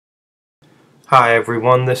Hi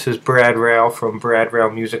everyone, this is Brad Rao from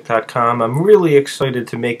bradraomusic.com. I'm really excited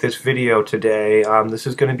to make this video today. This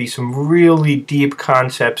is going to be some really deep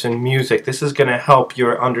concepts in music. This is going to help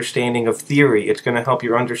your understanding of theory. It's going to help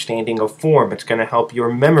your understanding of form. It's going to help your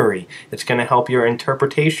memory. It's going to help your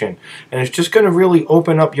interpretation. And it's just going to really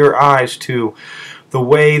open up your eyes to the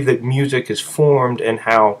way that music is formed and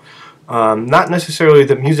how not necessarily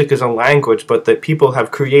that music is a language, but that people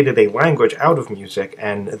have created a language out of music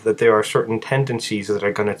and that there are certain tendencies that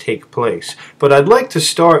are going to take place. But I'd like to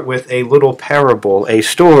start with a little parable, a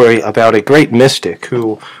story about a great mystic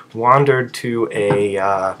who wandered to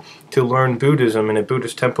learn Buddhism in a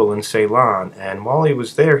Buddhist temple in Ceylon, and while he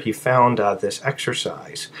was there he found this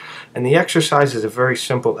exercise. And the exercise is a very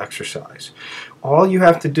simple exercise. All you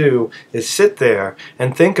have to do is sit there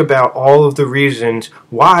and think about all of the reasons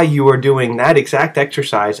why you are doing that exact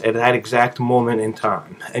exercise at that exact moment in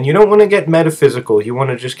time. And you don't want to get metaphysical, you want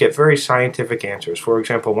to just get very scientific answers. For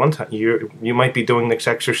example, one time you might be doing this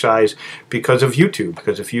exercise because of YouTube,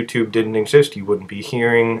 because if YouTube didn't exist, you wouldn't be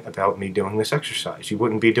hearing about me doing this exercise. You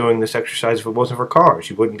wouldn't be doing this exercise if it wasn't for cars.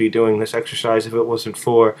 You wouldn't be doing this exercise if it wasn't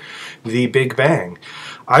for the Big Bang.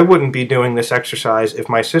 I wouldn't be doing this exercise if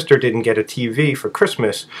my sister didn't get a TV for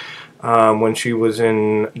Christmas when she was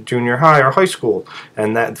in junior high or high school.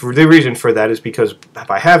 And the reason for that is because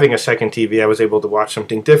by having a second TV, I was able to watch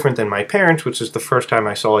something different than my parents, which is the first time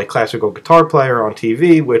I saw a classical guitar player on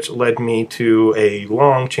TV, which led me to a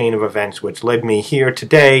long chain of events, which led me here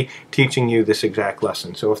today teaching you this exact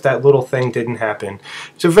lesson. So if that little thing didn't happen,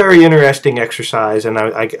 it's a very interesting exercise, and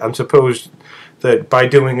I'm supposed that by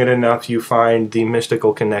doing it enough you find the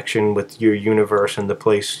mystical connection with your universe and the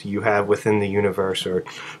place you have within the universe, or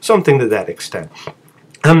something to that extent.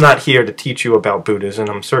 I'm not here to teach you about Buddhism.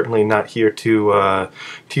 I'm certainly not here to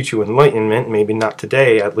teach you enlightenment, maybe not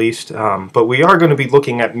today at least, but we are going to be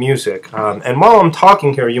looking at music. And while I'm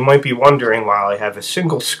talking here, you might be wondering, while I have a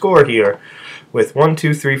single score here with 1,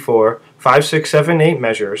 2, 3, 4, 5, 6, 7, 8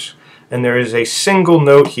 measures, and there is a single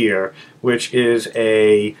note here, which is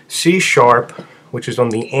a C sharp, which is on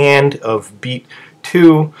the and of beat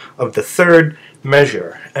 2 of the third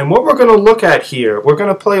measure. And what we're going to look at here, we're going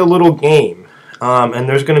to play a little game. And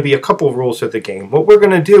there's going to be a couple rules to the game. What we're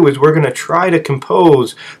going to do is we're going to try to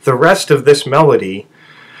compose the rest of this melody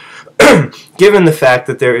given the fact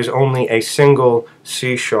that there is only a single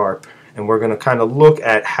C sharp. And we're going to kind of look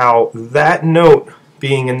at how that note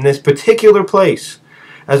being in this particular place,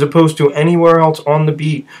 as opposed to anywhere else on the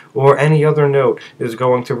beat or any other note, is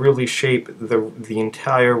going to really shape the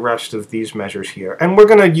entire rest of these measures here. And we're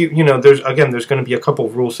going to, there's going to be a couple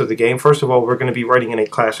rules to the game. First of all, we're going to be writing in a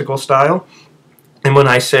classical style. And when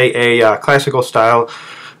I say a classical style,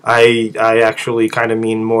 I actually kind of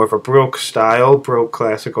mean more of a Baroque style, Baroque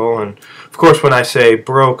classical. And of course, when I say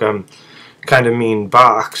Baroque, I'm kind of mean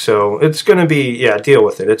Bach, so it's going to be, yeah, deal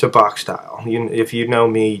with it. It's a Bach style. If you know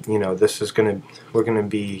me, this is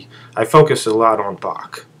I focus a lot on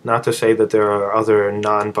Bach. Not to say that there are other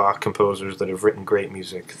non-Bach composers that have written great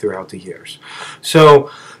music throughout the years. So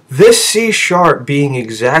this C sharp being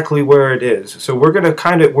exactly where it is, so we're going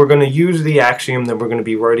to use the axiom that we're going to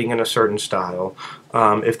be writing in a certain style.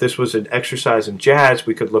 If this was an exercise in jazz,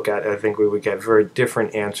 we could look at, I think we would get very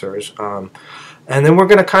different answers. And then we're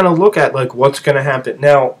going to kind of look at what's going to happen.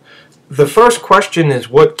 Now, the first question is,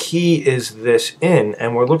 what key is this in?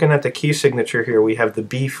 And we're looking at the key signature here. We have the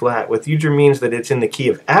B flat, which either means that it's in the key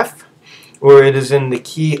of F or it is in the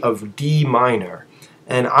key of D minor.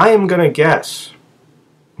 And I am going to guess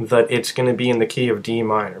that it's going to be in the key of D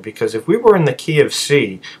minor, because if we were in the key of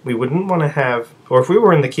C, we wouldn't want to have, or if we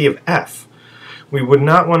were in the key of F, we would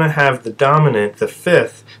not want to have the dominant, the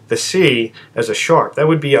fifth, the C, as a sharp. That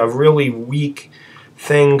would be a really weak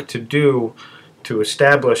thing to do to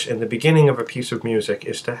establish in the beginning of a piece of music,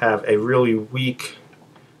 is to have a really weak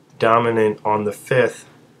dominant on the fifth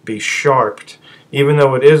be sharped, even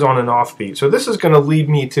though it is on an offbeat. So this is going to lead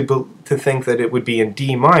me to think that it would be in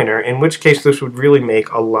D minor, in which case this would really make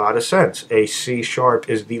a lot of sense. A C sharp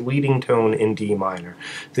is the leading tone in D minor.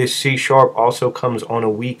 This C sharp also comes on a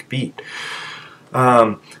weak beat.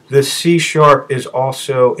 The C sharp is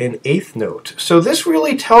also an eighth note. So this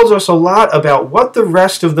really tells us a lot about what the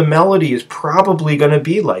rest of the melody is probably going to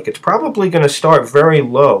be like. It's probably going to start very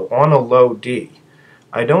low, on a low D.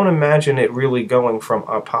 I don't imagine it really going from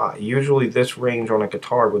up high. Usually this range on a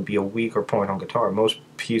guitar would be a weaker point on guitar. Most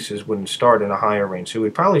pieces wouldn't start in a higher range. So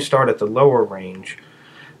we'd probably start at the lower range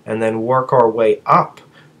and then work our way up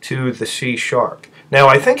to the C sharp. Now,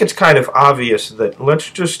 I think it's kind of obvious that, let's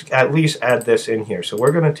just at least add this in here. So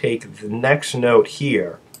we're going to take the next note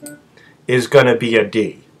here is going to be a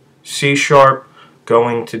D. C sharp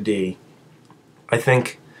going to D. I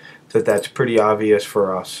think that that's pretty obvious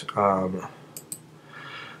for us.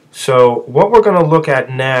 So what we're going to look at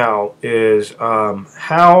now is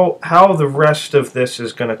how the rest of this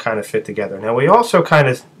is going to kind of fit together. Now we also kind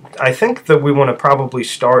of, I think that we want to probably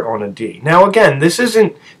start on a D. Now again, this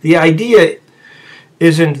isn't, the idea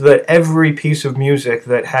isn't that every piece of music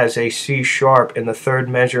that has a C sharp in the third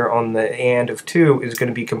measure on the and of 2 is going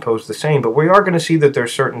to be composed the same, but we are going to see that there are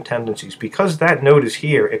certain tendencies. Because that note is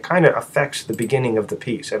here, it kind of affects the beginning of the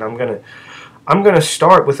piece. And I'm going to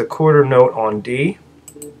start with a quarter note on D.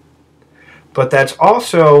 But that's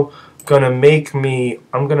also going to make me,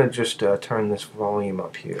 I'm going to just turn this volume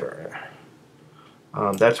up here.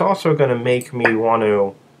 That's also going to make me want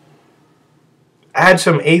to add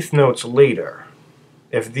some eighth notes later.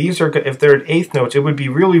 If they're eighth notes, it would be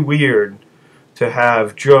really weird to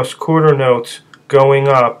have just quarter notes going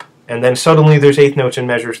up and then suddenly there's eighth notes in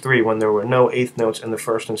measures 3 when there were no eighth notes in the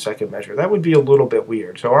first and second measure. That would be a little bit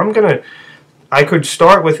weird. So I could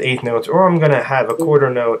start with eighth notes, or I'm going to have a quarter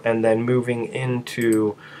note and then moving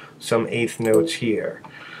into some eighth notes here.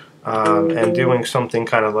 And doing something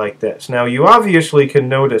kind of like this. Now you obviously can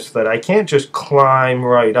notice that I can't just climb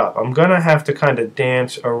right up. I'm going to have to kind of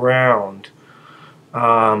dance around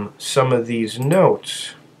some of these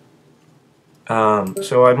notes.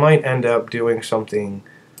 So I might end up doing something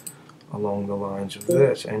along the lines of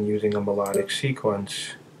this and using a melodic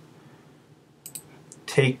sequence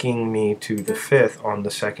taking me to the 5th on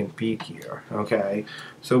the second beat here. Okay,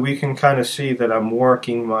 so we can kind of see that I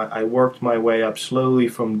worked my way up slowly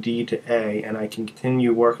from D to A, and I can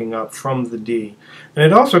continue working up from the D. And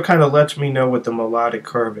it also kind of lets me know what the melodic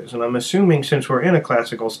curve is. And I'm assuming, since we're in a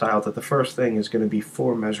classical style, that the first thing is going to be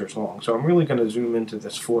 4 measures long. So I'm really going to zoom into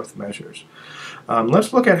this 4th measures.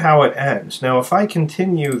 Let's look at how it ends. Now, if I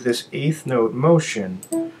continue this 8th note motion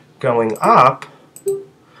going up,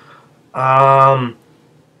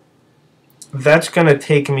 that's going to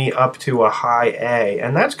take me up to a high A,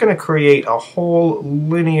 and that's going to create a whole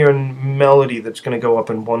linear melody that's going to go up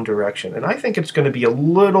in one direction. And I think it's going to be a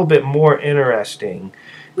little bit more interesting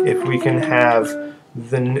if we can have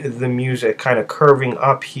the music kind of curving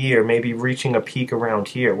up here, maybe reaching a peak around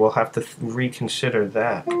here. We'll have to reconsider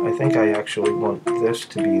that. I think I actually want this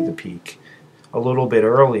to be the peak a little bit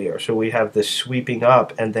earlier, so we have this sweeping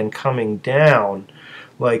up and then coming down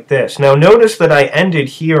like this. Now notice that I ended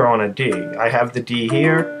here on a D. I have the D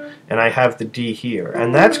here and I have the D here,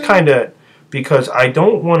 and that's kind of because I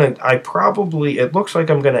don't want to, it looks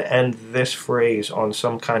like I'm going to end this phrase on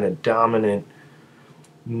some kind of dominant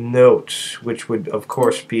notes, which would of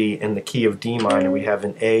course be in the key of D minor. We have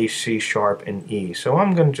an A, C sharp, and E. So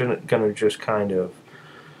I'm going to just kind of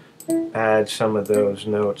add some of those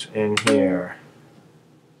notes in here.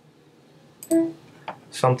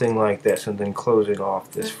 Something like this, and then closing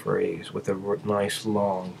off this phrase with a nice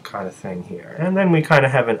long kind of thing here. And then we kind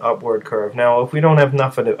of have an upward curve. Now, if we don't have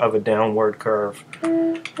enough of a downward curve,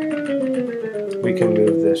 we can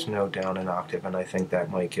move this note down an octave, and I think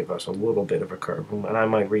that might give us a little bit of a curve. And I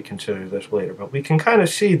might reconsider this later. But we can kind of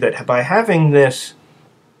see that by having this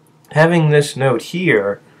note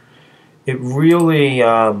here, it really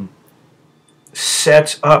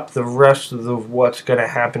sets up the rest of what's going to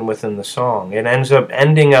happen within the song. It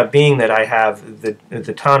ending up being that I have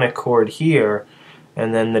the tonic chord here,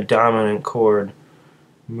 and then the dominant chord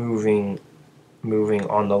moving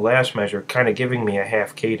on the last measure, kind of giving me a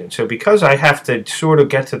half cadence. So because I have to sort of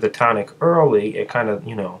get to the tonic early, it kind of,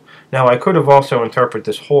 now I could have also interpreted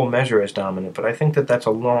this whole measure as dominant, but I think that that's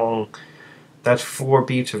that's 4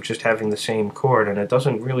 beats of just having the same chord, and it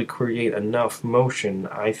doesn't really create enough motion,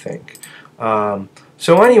 I think.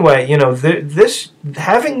 So anyway,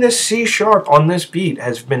 having this C sharp on this beat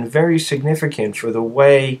has been very significant for the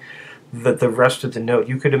way that the rest of the note.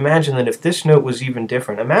 You could imagine that if this note was even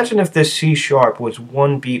different, imagine if this C sharp was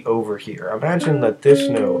 1 beat over here. Imagine that this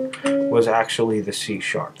note was actually the C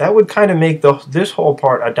sharp. That would kind of make this whole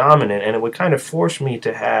part a dominant, and it would kind of force me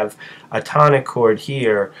to have a tonic chord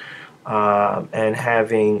here and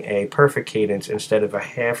having a perfect cadence instead of a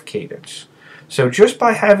half cadence. So just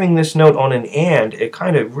by having this note on an and, it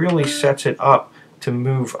kind of really sets it up to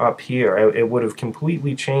move up here. It would have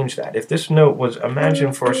completely changed that. If this note was,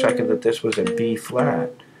 imagine for a second that this was a B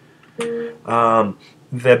flat,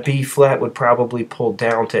 the B flat would probably pull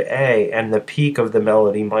down to A, and the peak of the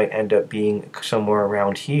melody might end up being somewhere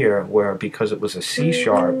around here, where because it was a C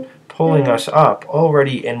sharp, pulling us up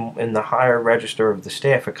already in the higher register of the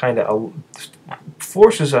staff, it kind of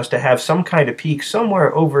forces us to have some kind of peak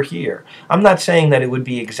somewhere over here. I'm not saying that it would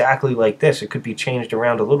be exactly like this. It could be changed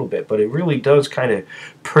around a little bit, but it really does kind of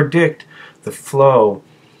predict the flow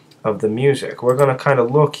of the music. We're going to kind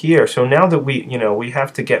of look here. So now that we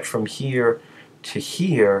have to get from here to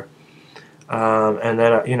here, and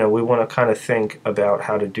then we want to kind of think about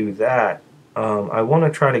how to do that. I want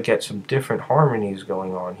to try to get some different harmonies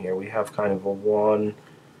going on here. We have kind of a 1,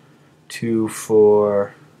 2,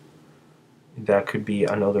 4. That could be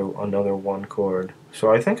another 1 chord.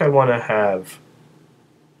 So I think I want to have,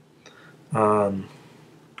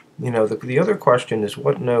 the other question is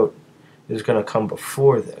what note is going to come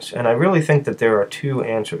before this. And I really think that there are 2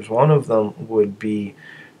 answers. One of them would be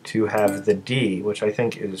to have the D, which I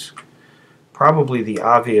think is probably the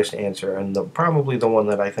obvious answer and probably the one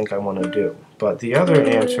that I think I want to do. But the other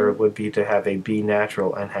answer would be to have a B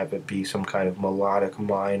natural and have it be some kind of melodic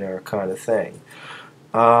minor kind of thing.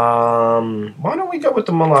 Why don't we go with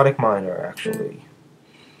the melodic minor, actually?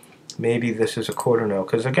 Maybe this is a quarter note,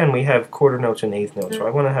 because again we have quarter notes and eighth notes, so I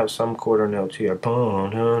want to have some quarter notes here.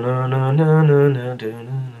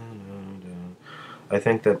 I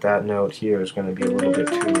think that note here is going to be a little bit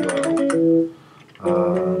too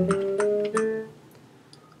low.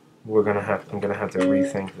 I'm gonna have to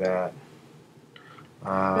rethink that.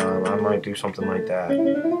 I might do something like that.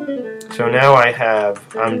 So now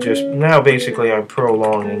basically I'm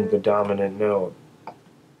prolonging the dominant note.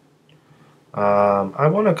 I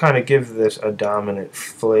want to kind of give this a dominant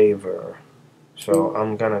flavor, so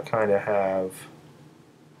I'm going to kind of have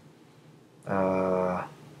I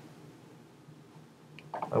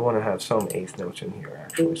want to have some eighth notes in here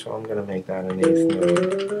actually, so I'm going to make that an eighth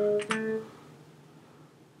note,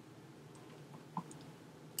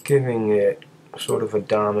 giving it sort of a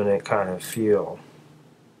dominant kind of feel.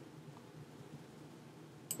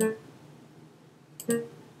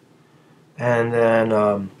 And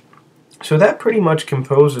then so that pretty much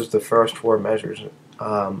composes the first 4 measures.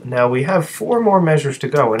 Now we have 4 more measures to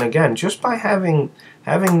go, and again, just by having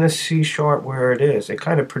this C sharp where it is, it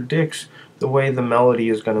kind of predicts the way the melody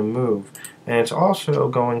is going to move, and it's also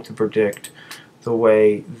going to predict the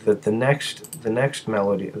way that the next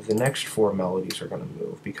 4 melodies are going to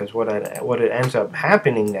move. Because what it ends up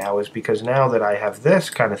happening now is, because now that I have this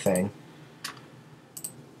kind of thing,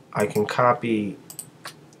 I can copy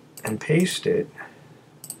and paste it.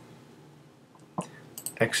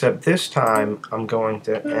 Except this time I'm going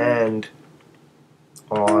to end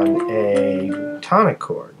on a tonic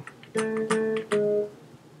chord.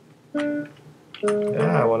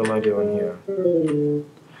 What am I doing here?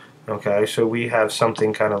 Okay, so we have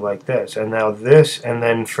something kind of like this. And now this, and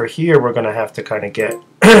then for here we're going to have to kind of get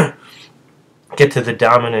to the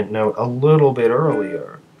dominant note a little bit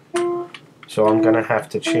earlier. So I'm going to have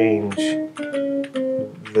to change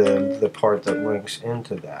the part that links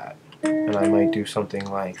into that. And I might do something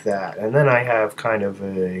like that. And then I have kind of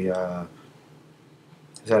a,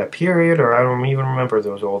 is that a period? Or I don't even remember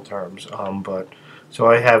those old terms. So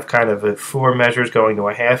I have kind of 4 measures going to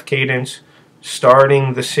a half cadence,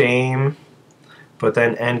 starting the same, but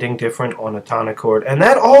then ending different on a tonic chord. And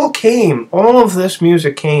that all of this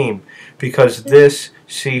music came because this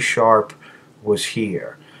C sharp was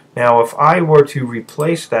here. Now if I were to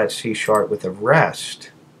replace that C sharp with a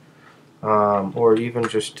rest, or even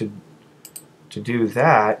just to do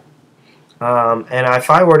that, and if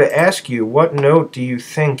I were to ask you what note do you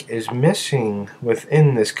think is missing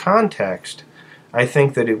within this context, I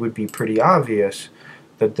think that it would be pretty obvious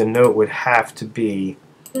that the note would have to be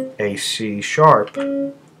a C sharp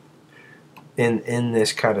in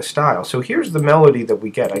this kind of style. So here's the melody that we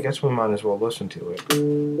get. I guess we might as well listen to it.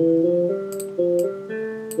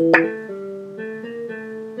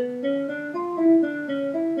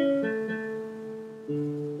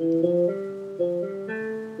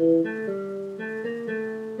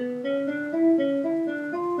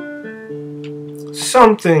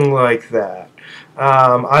 Something like that.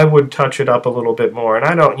 I would touch it up a little bit more, and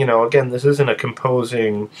I don't, again, this isn't a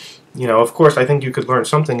composing, of course I think you could learn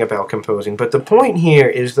something about composing, but the point here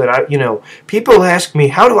is that people ask me,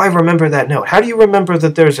 how do I remember that note? How do you remember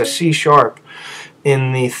that there's a C sharp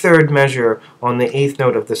in the 3rd measure on the 8th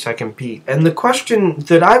note of the 2nd beat? And the question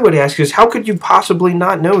that I would ask is, how could you possibly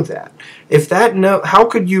not know that? If that note, how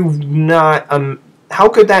could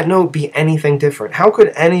that note be anything different? How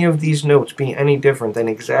could any of these notes be any different than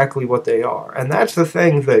exactly what they are? And that's the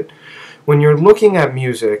thing that when you're looking at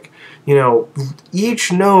music, you know,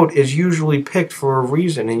 each note is usually picked for a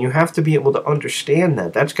reason, and you have to be able to understand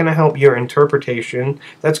that. That's going to help your interpretation.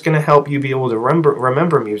 That's going to help you be able to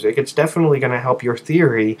remember music. It's definitely going to help your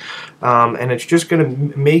theory, and it's just going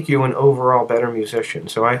to make you an overall better musician.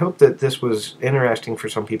 So I hope that this was interesting for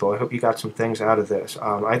some people. I hope you got some things out of this.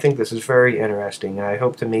 I think this is very interesting, and I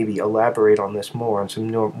hope to maybe elaborate on this more on some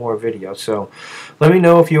more videos. So let me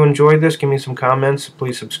know if you enjoyed this. Give me some comments.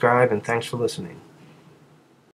 Please subscribe, and thanks for listening.